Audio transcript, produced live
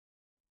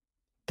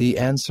The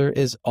answer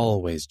is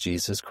always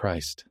Jesus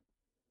Christ.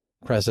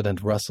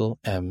 President Russell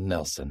M.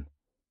 Nelson.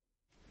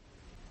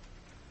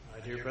 My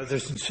dear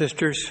brothers and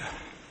sisters,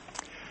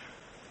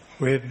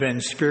 we have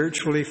been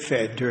spiritually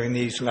fed during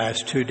these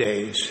last 2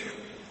 days.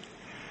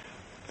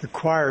 The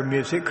choir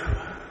music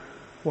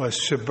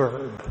was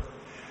superb.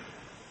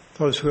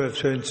 Those who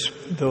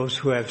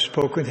have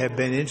spoken have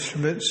been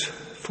instruments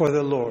for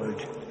the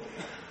Lord.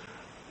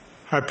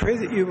 I pray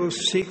that you will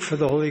seek for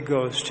the Holy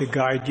Ghost to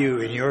guide you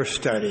in your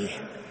study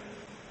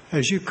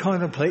as you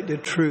contemplate the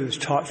truths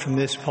taught from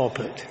this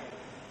pulpit.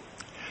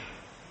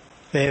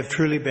 They have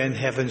truly been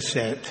heaven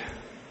sent.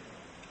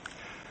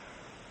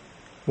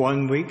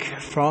 1 week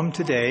from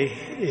today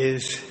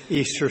is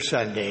Easter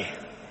Sunday.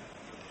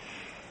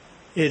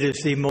 It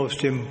is the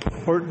most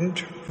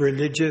important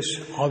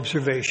religious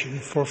observation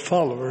for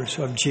followers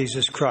of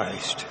Jesus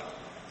Christ.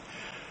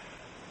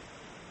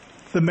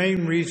 The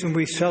main reason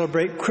we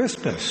celebrate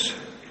Christmas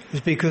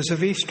is because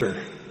of Easter.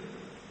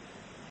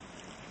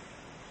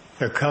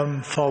 The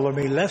Come Follow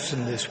Me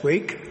lesson this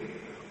week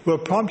will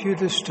prompt you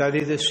to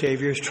study the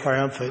Savior's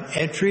triumphant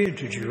entry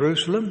into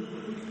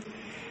Jerusalem,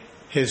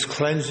 His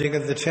cleansing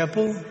of the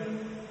temple,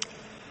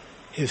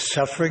 His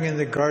suffering in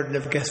the Garden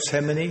of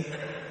Gethsemane,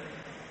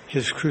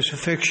 His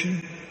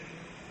crucifixion,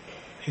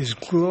 His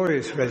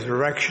glorious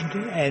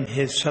resurrection, and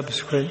His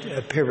subsequent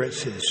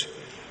appearances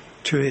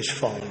to His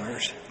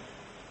followers.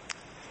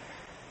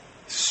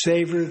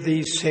 Savor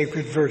these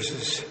sacred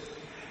verses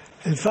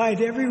and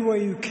find every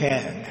way you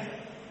can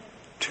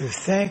to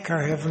thank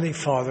our Heavenly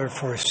Father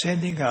for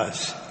sending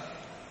us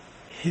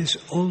His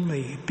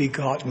only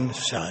begotten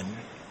Son.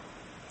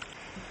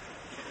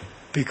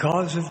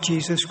 Because of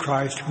Jesus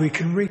Christ, we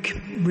can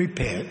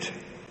repent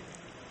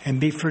and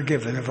be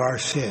forgiven of our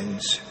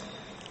sins.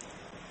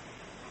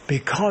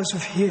 Because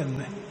of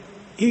Him,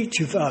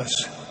 each of us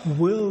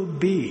will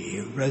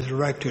be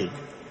resurrected.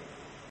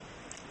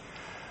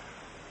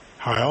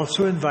 I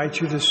also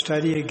invite you to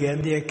study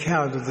again the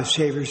account of the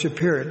Savior's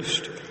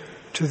appearance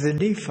to the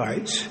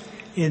Nephites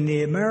in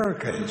the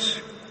Americas,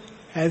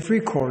 as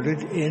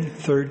recorded in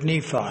 3rd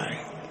Nephi.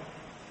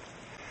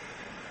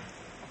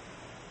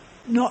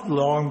 Not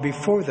long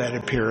before that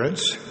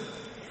appearance,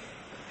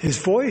 His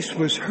voice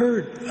was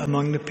heard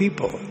among the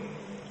people,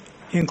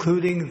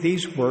 including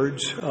these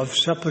words of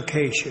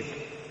supplication,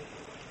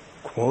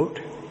 quote,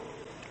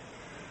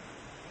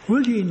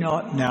 "Will ye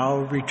not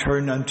now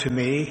return unto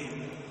me,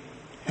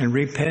 and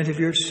repent of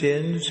your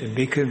sins, and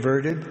be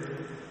converted,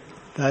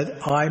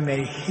 that I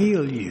may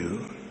heal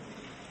you?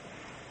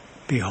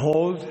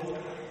 Behold,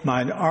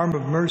 mine arm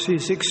of mercy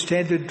is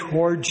extended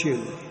towards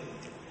you,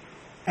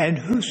 and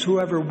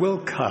whosoever will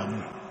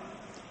come,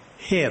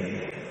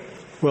 him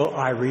will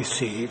I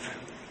receive."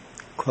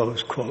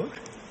 Close quote.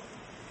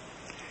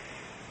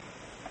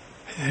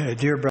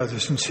 Dear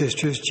brothers and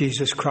sisters,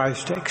 Jesus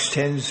Christ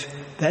extends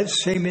that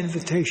same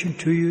invitation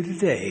to you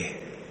today.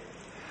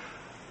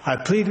 I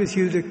plead with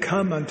you to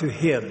come unto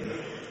Him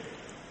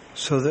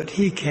so that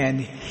He can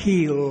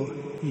heal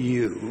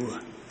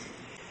you.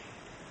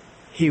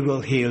 He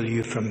will heal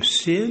you from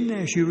sin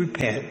as you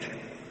repent.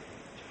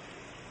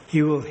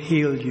 He will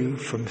heal you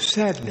from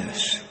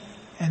sadness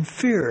and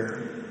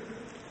fear.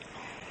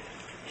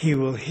 He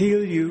will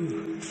heal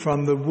you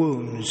from the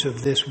wounds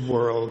of this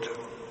world.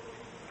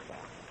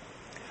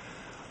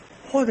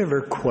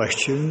 Whatever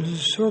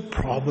questions or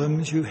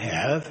problems you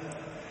have,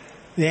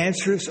 the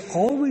answer is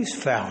always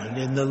found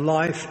in the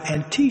life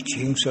and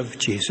teachings of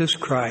Jesus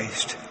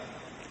Christ.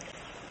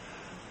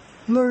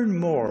 Learn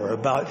more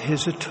about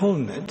His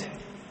atonement,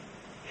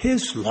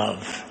 His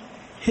love,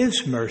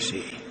 His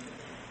mercy,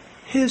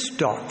 His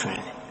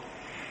doctrine,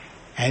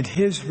 and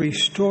His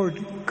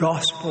restored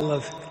gospel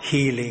of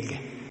healing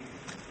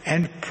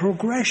and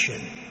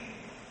progression.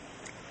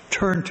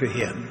 Turn to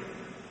Him.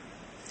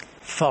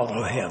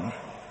 Follow Him.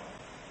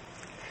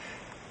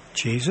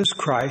 Jesus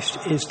Christ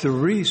is the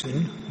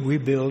reason we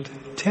build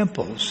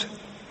temples.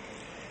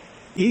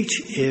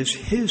 Each is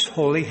His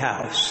holy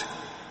house.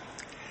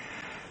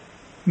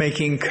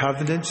 Making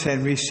covenants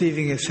and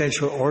receiving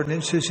essential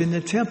ordinances in the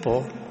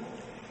temple,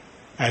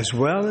 as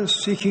well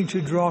as seeking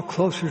to draw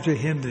closer to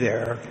Him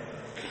there,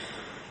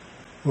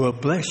 will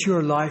bless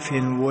your life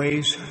in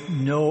ways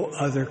no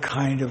other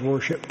kind of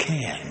worship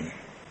can.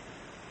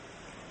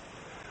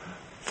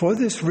 For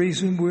this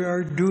reason, we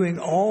are doing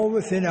all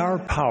within our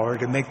power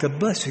to make the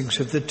blessings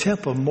of the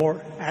temple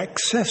more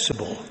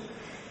accessible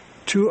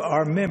to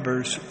our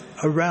members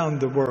around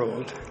the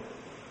world.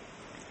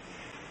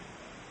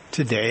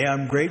 Today,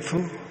 I'm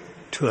grateful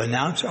to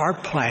announce our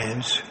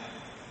plans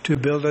to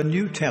build a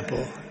new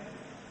temple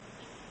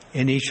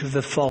in each of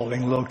the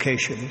following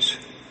locations: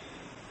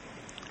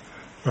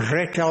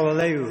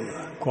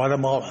 Retaleleu,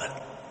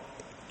 Guatemala;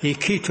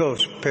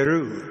 Iquitos,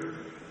 Peru;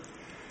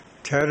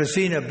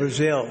 Teresina,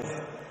 Brazil;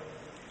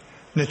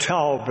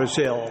 Natal,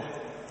 Brazil;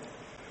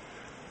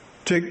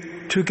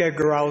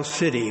 Tuguegarao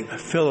City,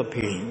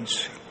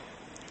 Philippines;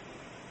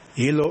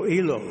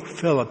 Iloilo,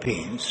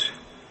 Philippines;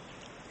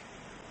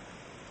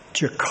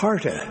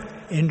 Jakarta,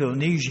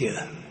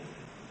 Indonesia;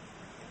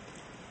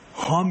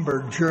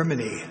 Hamburg,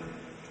 Germany.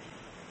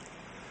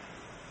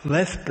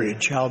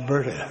 Lethbridge,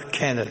 Alberta,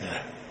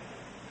 Canada.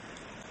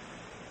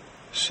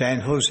 San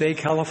Jose,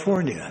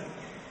 California.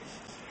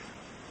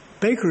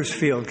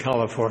 Bakersfield,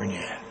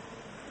 California.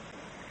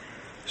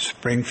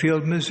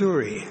 Springfield,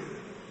 Missouri.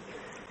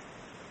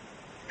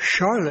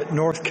 Charlotte,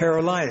 North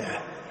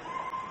Carolina.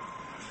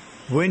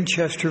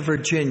 Winchester,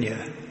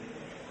 Virginia.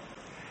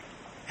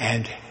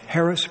 And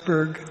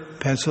Harrisburg,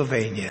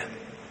 Pennsylvania.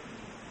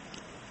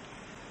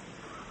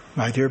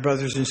 My dear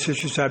brothers and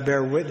sisters, I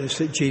bear witness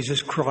that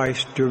Jesus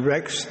Christ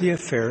directs the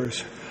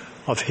affairs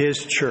of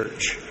His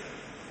church.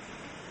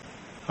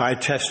 I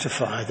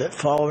testify that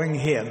following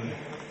Him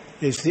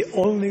is the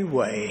only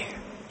way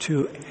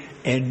to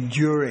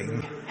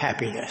enduring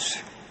happiness.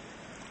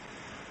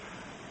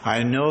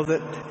 I know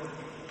that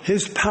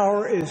His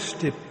power is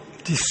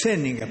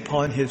descending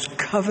upon His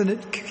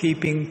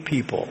covenant-keeping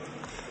people,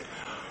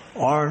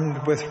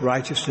 armed with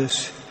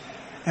righteousness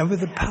and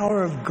with the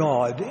power of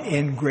God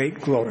in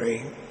great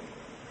glory.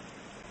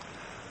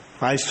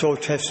 I so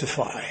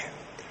testify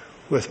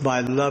with my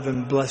love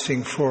and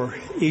blessing for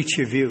each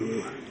of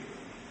you.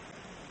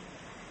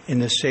 In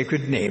the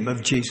sacred name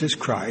of Jesus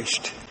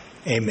Christ,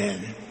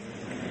 amen.